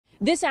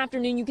This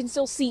afternoon, you can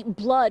still see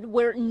blood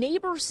where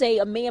neighbors say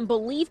a man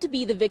believed to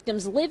be the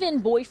victim's live-in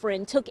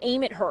boyfriend took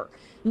aim at her.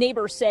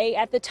 Neighbors say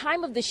at the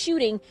time of the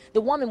shooting,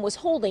 the woman was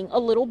holding a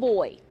little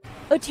boy.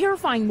 A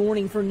terrifying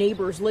morning for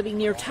neighbors living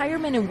near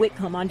Tireman and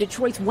Whitcomb on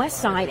Detroit's west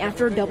side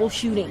after a double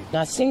shooting.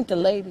 I seen the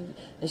lady,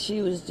 and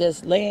she was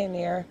just laying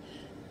there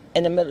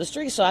in the middle of the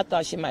street, so I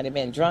thought she might have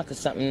been drunk or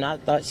something. I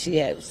thought she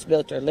had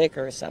spilled her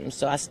liquor or something,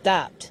 so I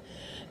stopped.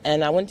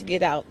 And I went to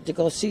get out to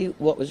go see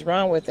what was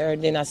wrong with her,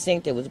 and then I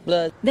seen there was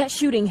blood. That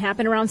shooting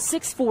happened around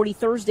 6:40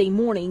 Thursday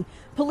morning.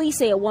 Police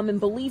say a woman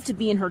believed to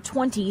be in her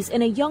 20s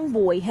and a young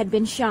boy had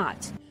been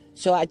shot.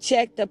 So I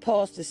checked the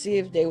pulse to see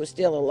if they were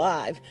still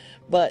alive,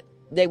 but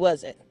they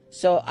wasn't.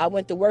 So I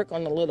went to work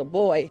on the little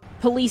boy.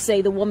 Police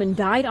say the woman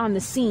died on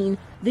the scene.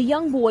 The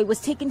young boy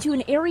was taken to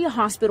an area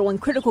hospital in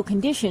critical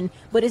condition,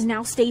 but is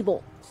now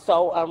stable.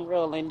 So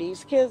unreal, and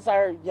these kids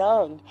are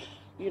young.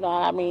 You know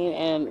what I mean?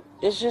 And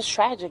it's just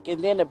tragic.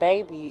 And then the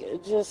baby,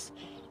 it just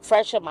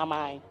fresh in my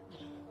mind.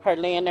 Her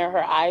laying there,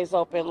 her eyes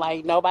open,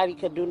 like nobody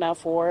could do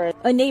nothing for her.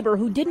 A neighbor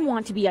who didn't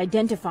want to be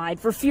identified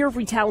for fear of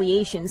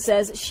retaliation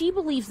says she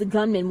believes the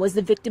gunman was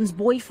the victim's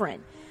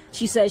boyfriend.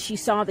 She says she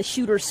saw the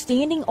shooter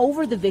standing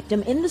over the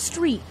victim in the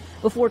street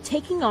before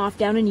taking off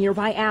down a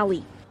nearby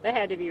alley. That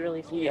had to be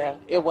really scary. Yeah,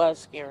 it was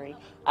scary.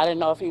 I didn't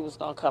know if he was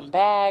going to come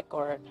back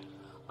or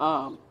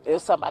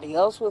if somebody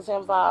else was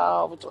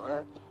involved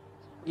or...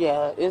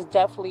 Yeah, it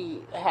definitely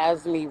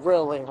has me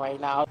reeling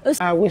right now.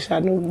 I wish I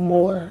knew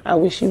more. I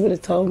wish she would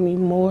have told me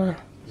more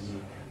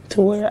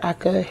to where I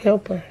could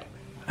help her.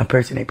 A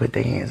person, they put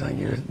their hands on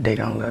you, they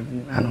don't love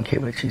you. I don't care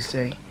what you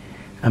say.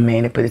 A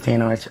man that put his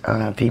hand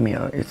on a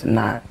female, that's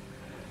not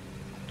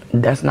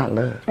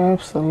love.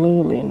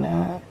 Absolutely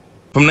not.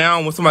 From now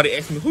on, when somebody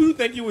asks me, who you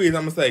think you is,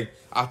 I'm going to say,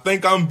 I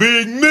think I'm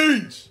Big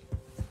Meech.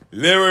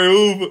 Larry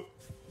Hoover.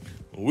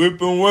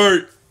 Whip and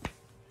work.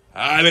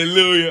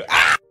 Hallelujah.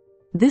 Ah!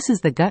 This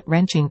is the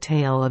gut-wrenching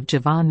tale of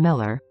Jevon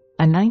Miller,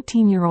 a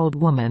 19-year-old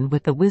woman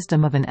with the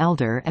wisdom of an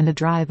elder and the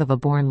drive of a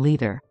born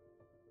leader.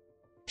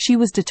 She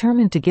was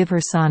determined to give her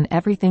son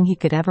everything he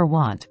could ever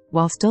want,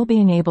 while still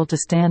being able to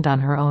stand on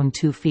her own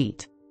 2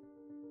 feet.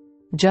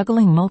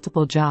 Juggling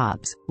multiple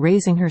jobs,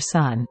 raising her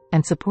son,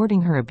 and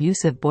supporting her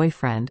abusive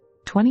boyfriend,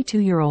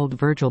 22-year-old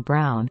Virgil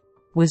Brown,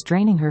 was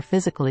draining her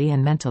physically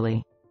and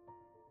mentally.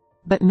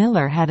 But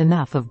Miller had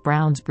enough of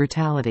Brown's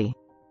brutality.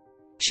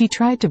 She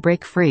tried to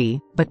break free,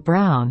 but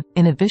Brown,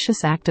 in a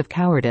vicious act of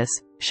cowardice,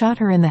 shot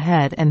her in the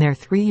head and their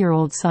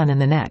 3-year-old son in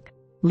the neck,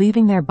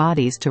 leaving their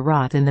bodies to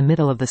rot in the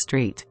middle of the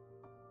street.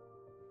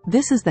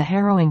 This is the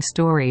harrowing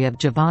story of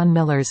Jevon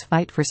Miller's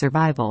fight for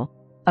survival,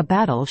 a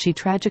battle she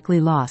tragically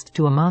lost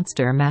to a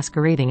monster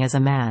masquerading as a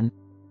man.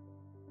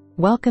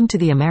 Welcome to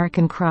the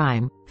American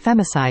Crime,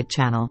 Femicide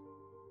channel.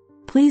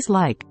 Please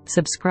like,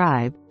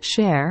 subscribe,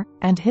 share,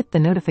 and hit the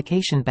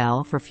notification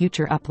bell for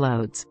future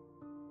uploads.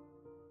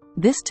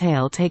 This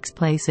tale takes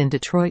place in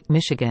Detroit,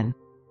 Michigan,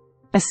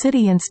 a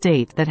city and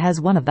state that has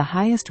one of the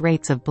highest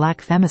rates of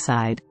black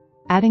femicide.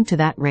 Adding to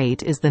that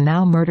rate is the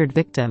now murdered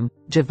victim,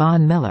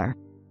 Jevon Miller.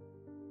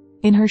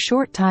 In her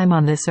short time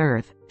on this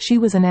earth, she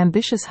was an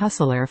ambitious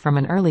hustler from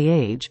an early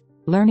age,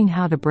 learning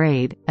how to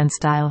braid and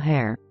style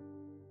hair.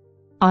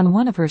 On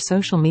one of her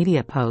social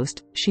media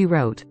posts, she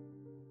wrote,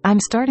 "I'm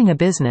starting a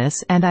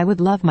business and I would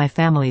love my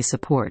family's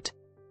support.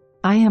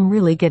 I am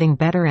really getting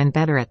better and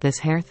better at this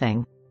hair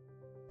thing.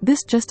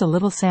 This just a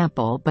little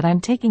sample, but I'm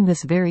taking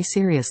this very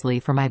seriously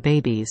for my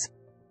babies.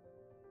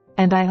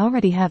 And I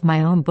already have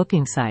my own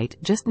booking site,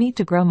 just need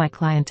to grow my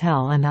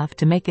clientele enough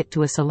to make it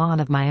to a salon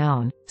of my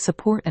own.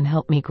 Support and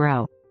help me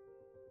grow.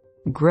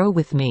 Grow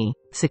with me.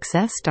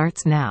 Success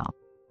starts now.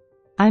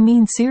 I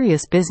mean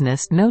serious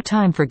business, no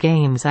time for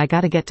games, I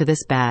gotta get to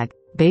this bag,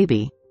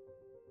 baby.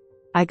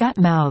 I got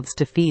mouths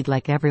to feed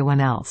like everyone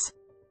else.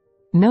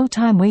 No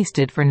time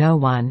wasted for no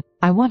one.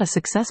 I want a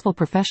successful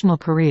professional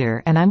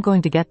career and I'm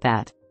going to get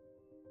that.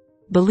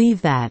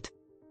 Believe that."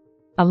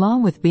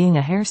 Along with being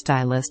a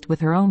hairstylist with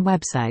her own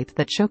website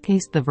that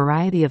showcased the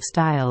variety of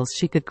styles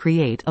she could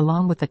create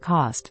along with the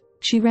cost,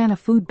 she ran a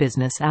food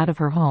business out of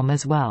her home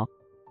as well.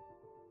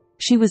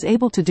 She was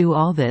able to do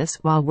all this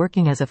while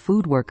working as a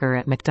food worker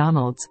at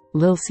McDonald's,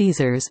 Little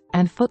Caesars,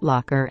 and Foot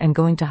Locker and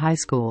going to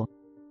high school.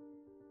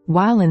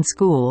 While in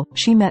school,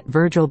 she met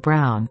Virgil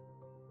Brown.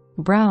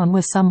 Brown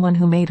was someone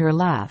who made her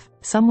laugh,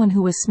 someone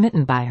who was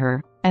smitten by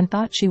her, and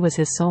thought she was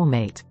his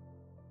soulmate.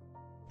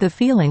 The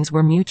feelings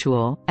were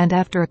mutual, and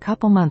after a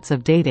couple months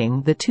of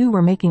dating, the two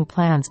were making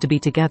plans to be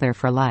together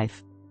for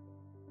life.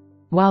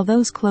 While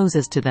those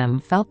closest to them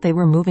felt they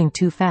were moving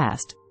too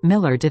fast,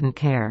 Miller didn't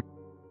care.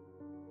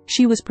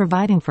 She was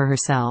providing for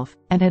herself,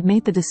 and had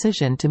made the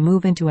decision to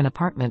move into an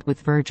apartment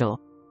with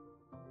Virgil.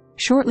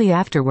 Shortly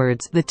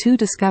afterwards, the two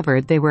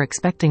discovered they were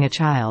expecting a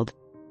child.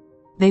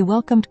 They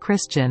welcomed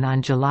Christian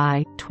on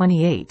July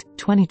 28,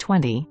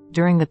 2020,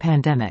 during the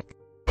pandemic.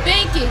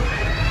 Thank you.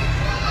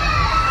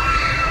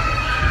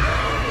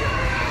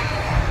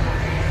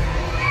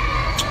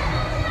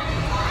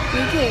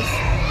 Kiss.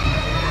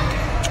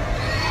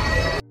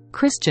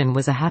 Christian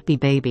was a happy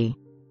baby.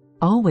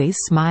 always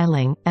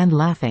smiling and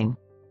laughing.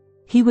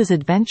 He was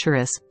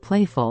adventurous,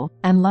 playful,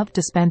 and loved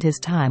to spend his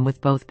time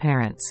with both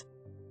parents.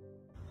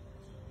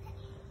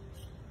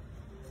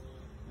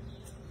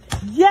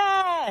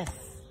 Yes!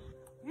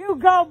 You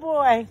go,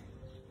 boy!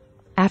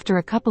 After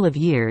a couple of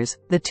years,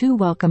 the two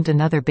welcomed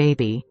another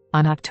baby,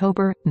 on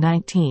October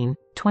 19,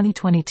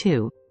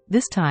 2022,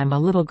 this time a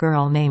little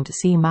girl named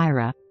C.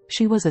 Myra.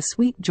 She was a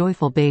sweet,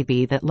 joyful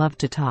baby that loved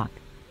to talk.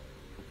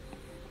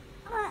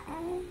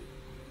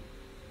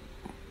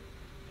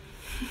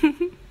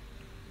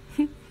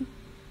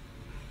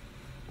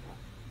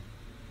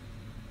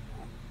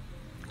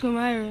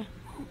 Myra.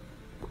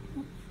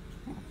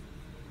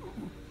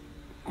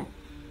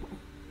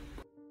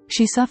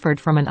 She suffered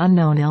from an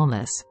unknown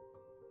illness.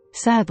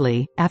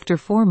 Sadly, after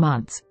 4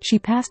 months, she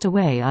passed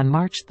away on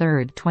March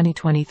 3,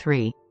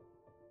 2023.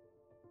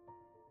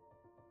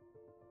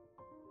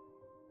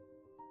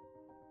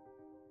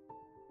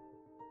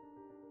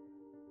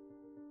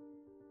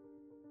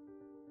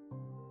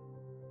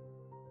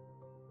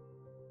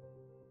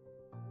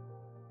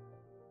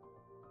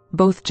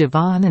 Both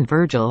Jevon and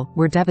Virgil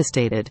were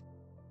devastated.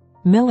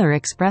 Miller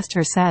expressed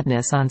her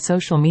sadness on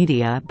social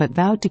media but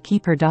vowed to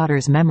keep her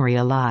daughter's memory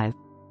alive.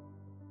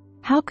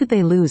 How could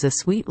they lose a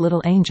sweet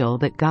little angel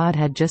that God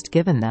had just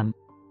given them?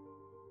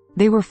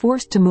 They were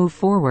forced to move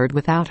forward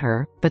without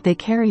her, but they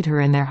carried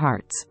her in their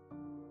hearts.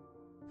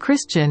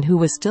 Christian, who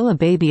was still a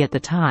baby at the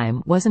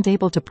time, wasn't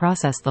able to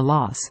process the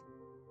loss.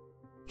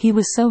 He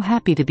was so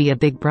happy to be a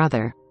big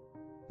brother.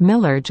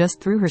 Miller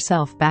just threw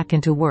herself back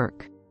into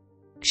work.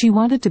 She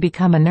wanted to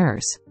become a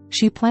nurse.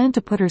 She planned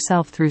to put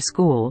herself through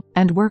school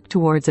and work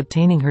towards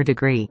obtaining her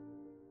degree.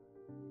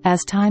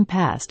 As time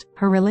passed,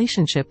 her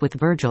relationship with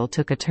Virgil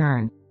took a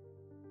turn.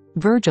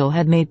 Virgil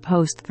had made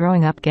posts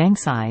throwing up gang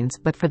signs,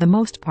 but for the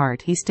most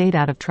part he stayed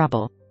out of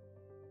trouble.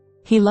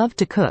 He loved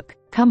to cook,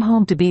 come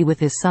home to be with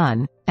his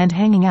son, and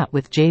hanging out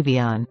with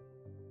Jevon.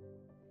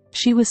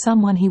 She was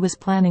someone he was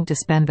planning to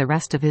spend the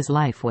rest of his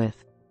life with.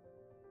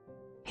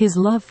 His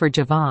love for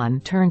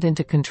Jevon turned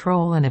into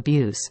control and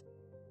abuse.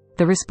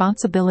 The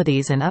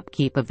responsibilities and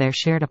upkeep of their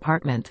shared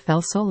apartment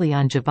fell solely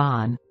on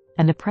Jevon,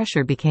 and the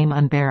pressure became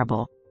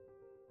unbearable.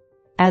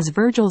 As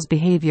Virgil's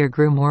behavior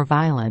grew more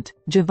violent,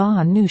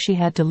 Jevon knew she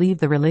had to leave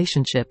the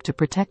relationship to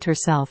protect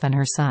herself and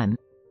her son.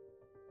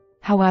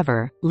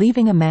 However,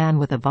 leaving a man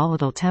with a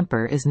volatile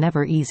temper is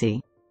never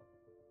easy.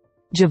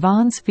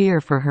 Jevon's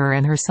fear for her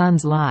and her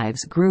son's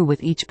lives grew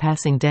with each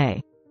passing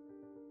day.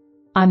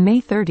 On May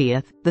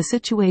 30th, the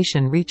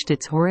situation reached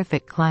its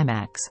horrific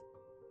climax.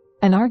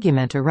 An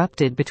argument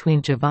erupted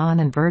between Jevon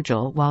and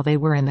Virgil while they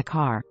were in the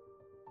car.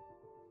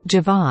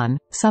 Jevon,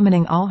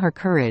 summoning all her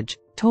courage,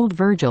 told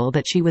Virgil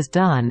that she was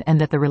done and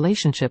that the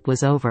relationship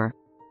was over.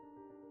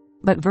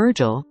 But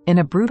Virgil, in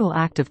a brutal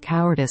act of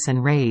cowardice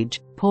and rage,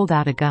 pulled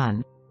out a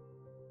gun.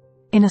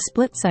 In a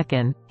split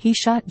second, he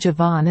shot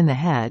Jevon in the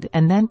head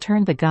and then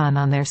turned the gun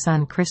on their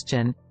son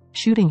Christian,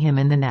 shooting him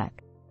in the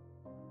neck.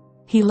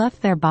 He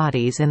left their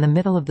bodies in the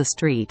middle of the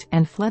street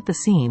and fled the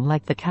scene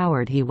like the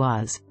coward he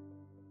was.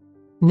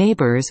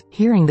 Neighbors,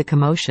 hearing the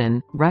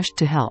commotion, rushed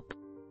to help.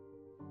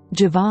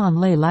 Jevon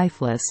lay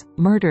lifeless,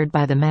 murdered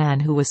by the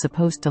man who was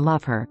supposed to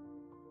love her.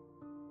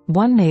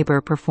 One neighbor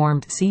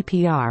performed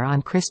CPR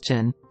on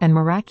Christian, and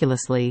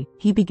miraculously,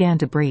 he began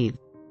to breathe.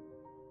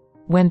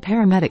 When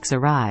paramedics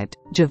arrived,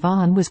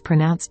 Jevon was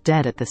pronounced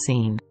dead at the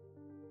scene.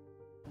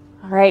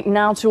 All right,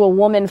 now to a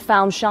woman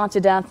found shot to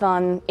death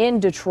in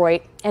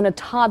Detroit and a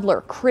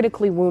toddler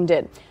critically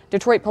wounded.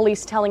 Detroit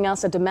police telling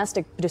us a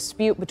domestic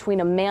dispute between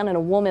a man and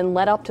a woman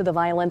led up to the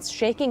violence,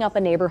 shaking up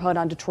a neighborhood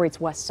on Detroit's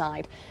west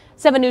side.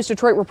 7 News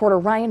Detroit reporter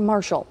Ryan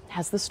Marshall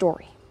has the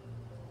story.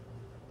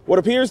 What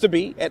appears to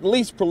be, at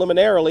least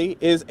preliminarily,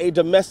 is a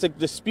domestic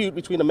dispute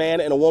between a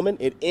man and a woman.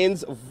 It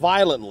ends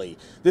violently.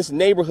 This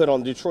neighborhood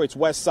on Detroit's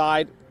west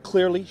side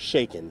clearly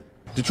shaken.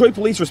 Detroit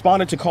police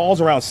responded to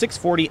calls around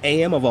 6:40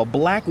 a.m. of a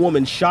black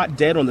woman shot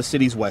dead on the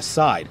city's west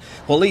side.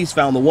 Police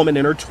found the woman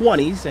in her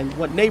 20s and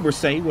what neighbors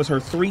say was her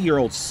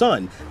 3-year-old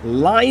son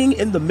lying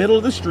in the middle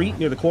of the street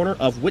near the corner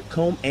of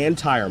Whitcomb and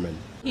Tyerman.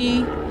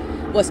 He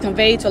was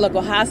conveyed to a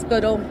local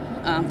hospital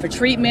for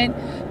treatment.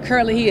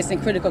 Currently, he is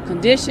in critical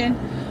condition.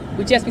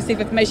 We just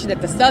received information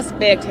that the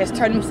suspect has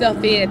turned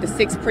himself in at the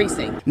 6th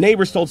precinct.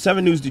 Neighbors told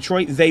 7 News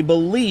Detroit they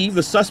believe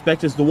the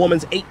suspect is the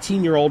woman's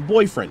 18-year-old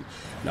boyfriend.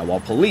 Now,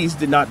 while police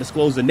did not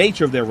disclose the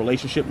nature of their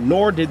relationship,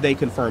 nor did they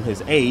confirm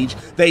his age,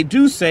 they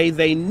do say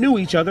they knew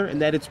each other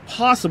and that it's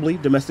possibly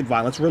domestic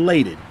violence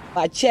related.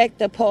 I checked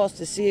the pulse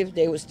to see if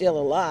they were still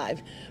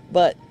alive,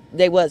 but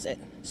they wasn't.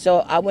 So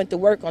I went to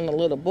work on the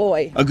little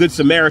boy. A Good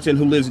Samaritan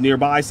who lives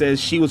nearby says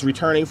she was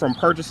returning from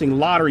purchasing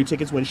lottery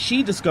tickets when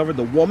she discovered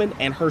the woman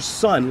and her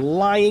son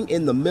lying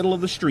in the middle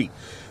of the street.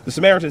 The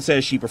Samaritan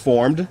says she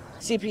performed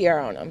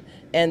CPR on him,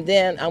 and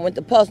then I went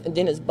to pulse, and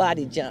then his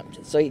body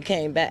jumped, so he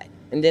came back.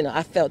 And then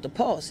I felt the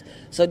pulse.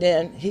 So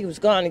then he was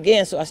gone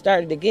again, so I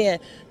started again.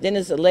 Then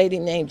there's a lady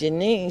named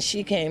Janine.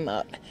 She came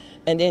up,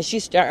 And then she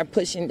started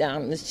pushing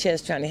down his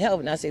chest trying to help.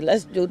 And I said,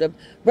 let's do the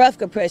breath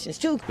compressions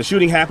too. The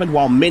shooting happened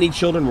while many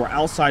children were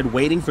outside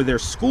waiting for their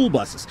school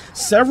buses.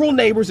 Several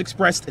neighbors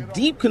expressed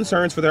deep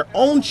concerns for their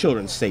own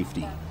children's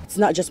safety. It's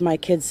not just my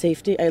kids'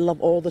 safety. I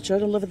love all the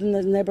children living in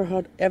the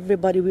neighborhood.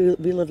 Everybody, we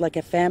live like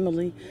a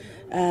family.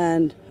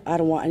 And I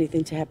don't want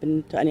anything to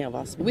happen to any of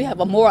us. We have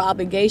a moral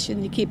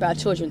obligation to keep our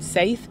children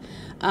safe.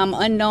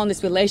 Unknown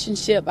this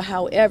relationship,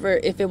 however,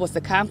 if it was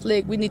a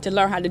conflict, we need to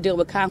learn how to deal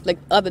with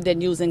conflict other than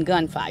using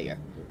gunfire.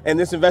 And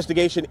this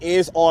investigation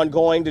is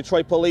ongoing.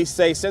 Detroit police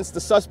say since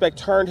the suspect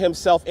turned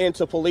himself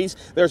into police,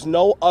 there's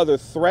no other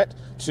threat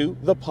to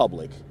the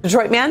public.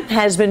 Detroit man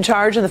has been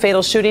charged in the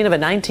fatal shooting of a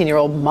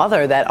 19-year-old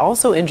mother that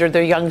also injured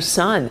their young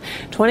son.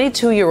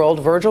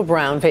 22-year-old Virgil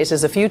Brown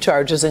faces a few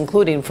charges,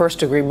 including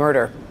first-degree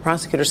murder.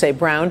 Prosecutors say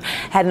Brown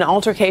had an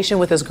altercation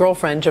with his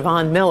girlfriend,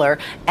 Jevon Miller,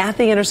 at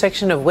the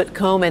intersection of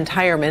Whitcomb and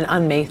Tireman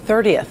on May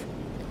 30th.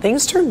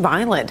 Things turned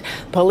violent.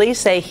 Police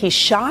say he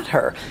shot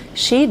her.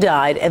 She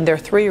died, and their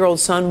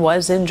 3-year-old son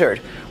was injured.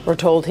 We're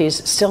told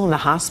he's still in the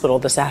hospital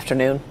this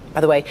afternoon.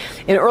 By the way,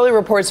 in early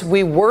reports,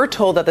 we were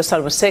told that the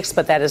son was 6,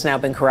 but that has now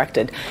been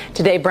corrected.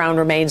 Today, Brown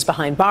remains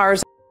behind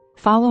bars.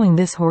 Following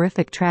this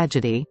horrific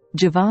tragedy,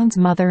 Jevon's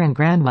mother and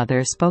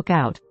grandmother spoke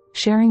out,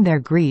 sharing their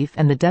grief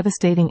and the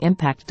devastating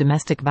impact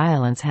domestic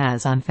violence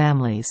has on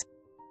families.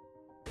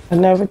 I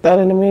never thought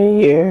in a million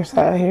years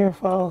I'd hear a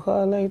phone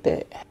call like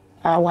that.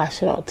 I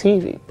watch it on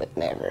TV, but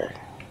never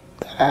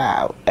that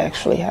I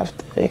actually have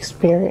to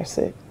experience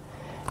it,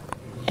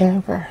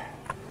 ever.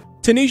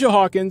 Tanisha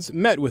Hawkins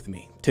met with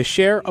me to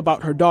share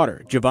about her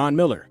daughter, Jevon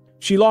Miller.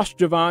 She lost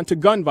Jevon to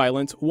gun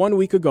violence 1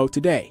 week ago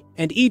today,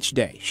 and each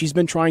day she's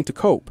been trying to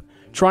cope,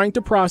 trying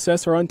to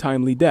process her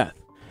untimely death.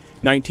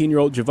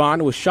 19-year-old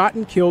Jevon was shot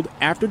and killed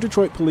after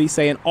Detroit police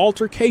say an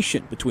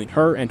altercation between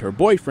her and her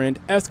boyfriend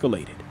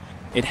escalated.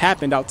 It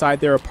happened outside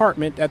their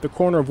apartment at the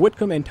corner of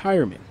Whitcomb and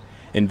Tireman.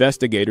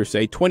 Investigators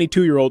say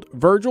 22-year-old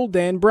Virgil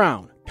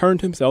Brown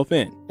turned himself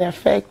in. The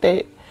fact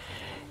that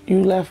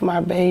you left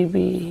my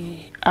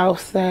baby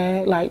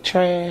outside like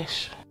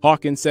trash.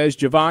 Hawkins says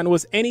Jevon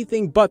was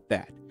anything but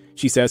that.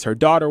 She says her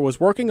daughter was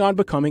working on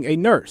becoming a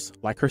nurse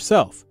like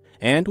herself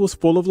and was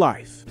full of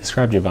life.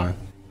 Describe Jevon.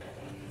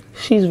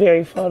 She's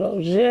very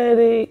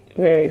photogenic,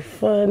 very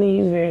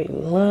funny, very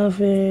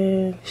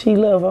loving. She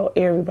loved on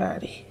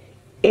everybody.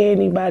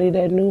 Anybody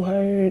that knew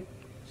her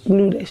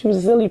knew that she was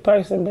a silly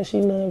person, but she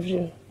loves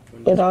you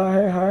with all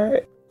her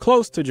heart.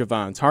 Close to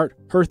Jevon's heart,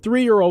 her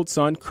 3-year-old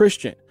son,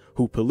 Christian,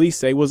 who police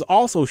say was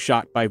also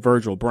shot by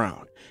Virgil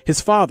Brown. His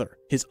father,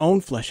 his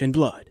own flesh and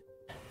blood.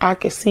 I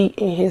could see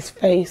in his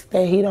face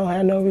that he don't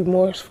have no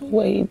remorse for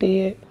what he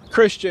did.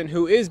 Christian,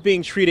 who is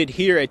being treated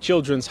here at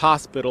Children's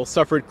Hospital,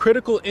 suffered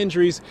critical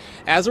injuries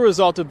as a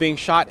result of being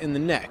shot in the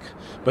neck.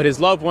 But his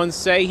loved ones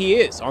say he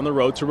is on the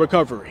road to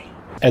recovery.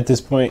 At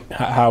this point,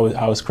 how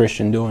is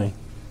Christian doing?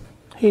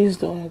 He's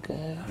doing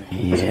good.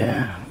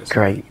 Yeah,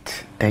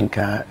 great. Thank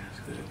God.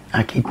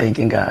 I keep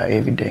thanking God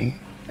every day.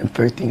 And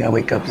first thing I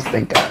wake up is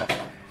thank God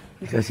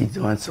because he's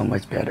doing so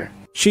much better.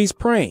 She's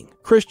praying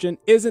Christian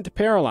isn't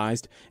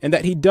paralyzed and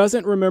that he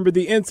doesn't remember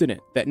the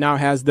incident that now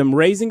has them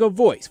raising a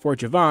voice for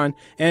Jevon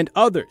and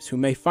others who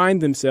may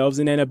find themselves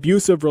in an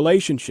abusive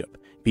relationship,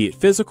 be it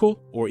physical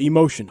or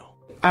emotional.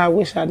 I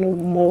wish I knew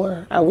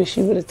more. I wish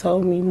he would have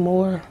told me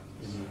more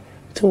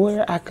to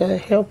where I could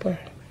help her.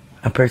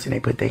 A person, they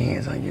put their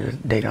hands on you,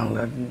 they don't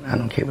love you. I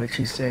don't care what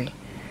you say.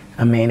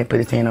 A man that put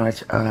his hand on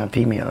a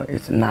female,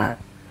 that's not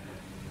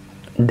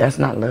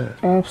love.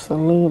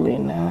 Absolutely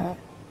not.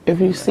 If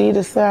you see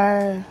the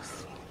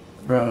signs,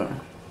 bro,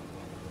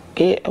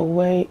 get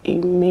away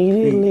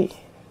immediately.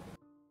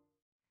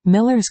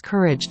 Miller's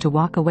courage to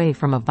walk away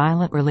from a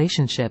violent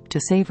relationship to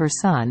save her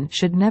son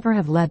should never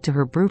have led to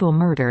her brutal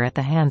murder at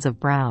the hands of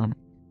Brown.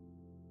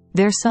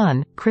 Their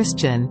son,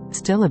 Christian,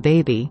 still a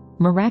baby,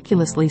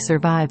 miraculously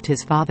survived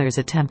his father's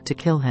attempt to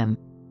kill him.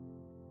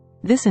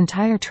 This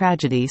entire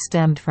tragedy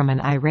stemmed from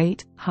an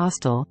irate,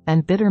 hostile,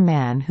 and bitter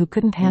man who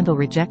couldn't handle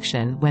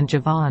rejection when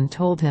Jevon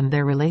told him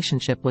their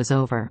relationship was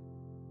over.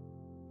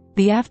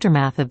 The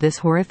aftermath of this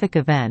horrific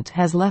event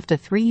has left a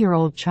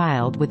 3-year-old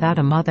child without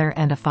a mother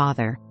and a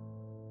father.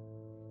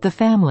 The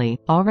family,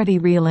 already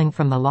reeling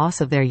from the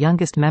loss of their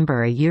youngest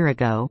member a year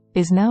ago,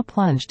 is now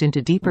plunged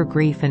into deeper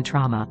grief and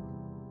trauma.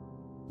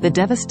 The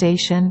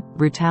devastation,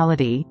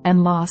 brutality,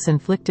 and loss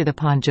inflicted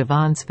upon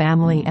Jevon's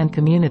family and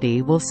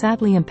community will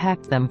sadly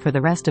impact them for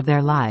the rest of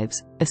their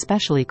lives,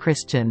 especially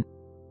Christian.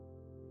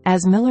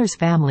 As Miller's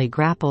family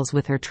grapples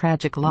with her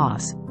tragic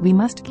loss, we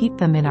must keep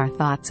them in our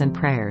thoughts and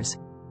prayers.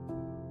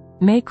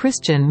 May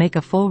Christian make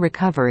a full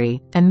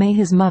recovery, and may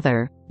his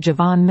mother,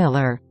 Jevon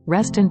Miller,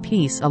 rest in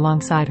peace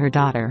alongside her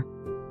daughter.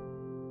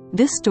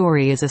 This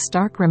story is a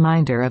stark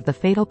reminder of the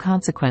fatal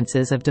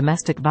consequences of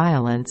domestic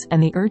violence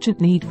and the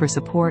urgent need for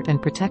support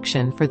and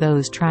protection for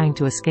those trying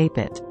to escape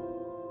it.